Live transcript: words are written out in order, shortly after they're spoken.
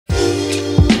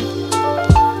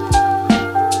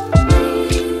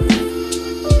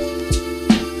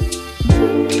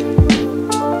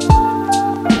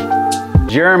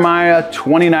Jeremiah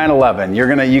 29:11.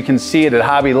 You can see it at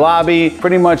Hobby Lobby,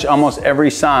 pretty much almost every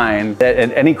sign that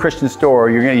at any Christian store,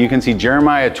 you can see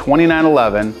Jeremiah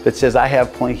 29:11 that says,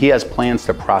 He has plans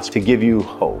to prosper, to give you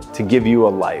hope, to give you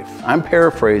a life. I'm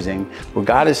paraphrasing. What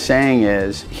God is saying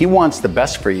is He wants the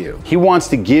best for you. He wants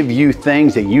to give you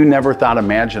things that you never thought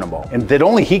imaginable and that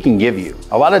only He can give you.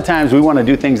 A lot of times we want to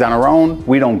do things on our own.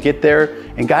 We don't get there.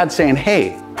 And God's saying,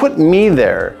 hey, put me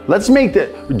there. Let's make the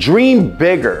dream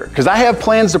bigger because I have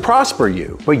plans to prosper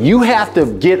you. But you have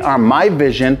to get on my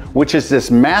vision, which is this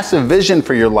massive vision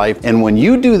for your life. And when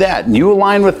you do that and you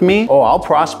align with me, oh, I'll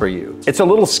prosper you. It's a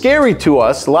little scary to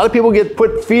us. A lot of people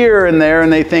put fear in there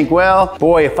and they think, well,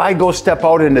 boy, if I go step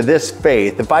out into this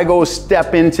faith, if I go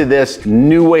step into this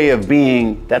new way of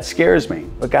being, that scares me.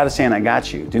 But God is saying, I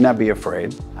got you. Do not be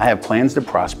afraid. I have plans to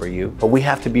prosper you, but we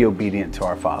have to be obedient to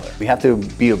our Father. We have to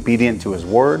be obedient to His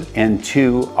word and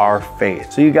to our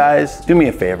faith. So you guys, do me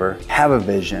a favor, have a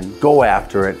vision, go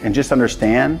after it, and just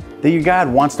understand that your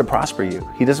God wants to prosper you.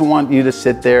 He doesn't want you to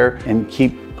sit there and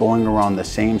keep going around the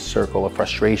same circle of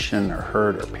frustration or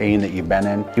hurt or pain that you've been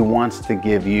in. He wants to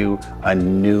give you a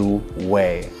new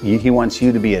way. He wants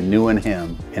you to be a new in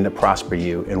Him and to prosper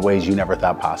you in ways you never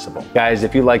thought possible. Guys,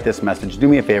 if you like this message, do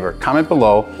me a favor, comment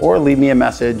below or leave me a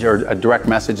message or a direct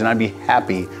message and I'd be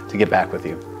happy to get back with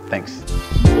you. Thanks.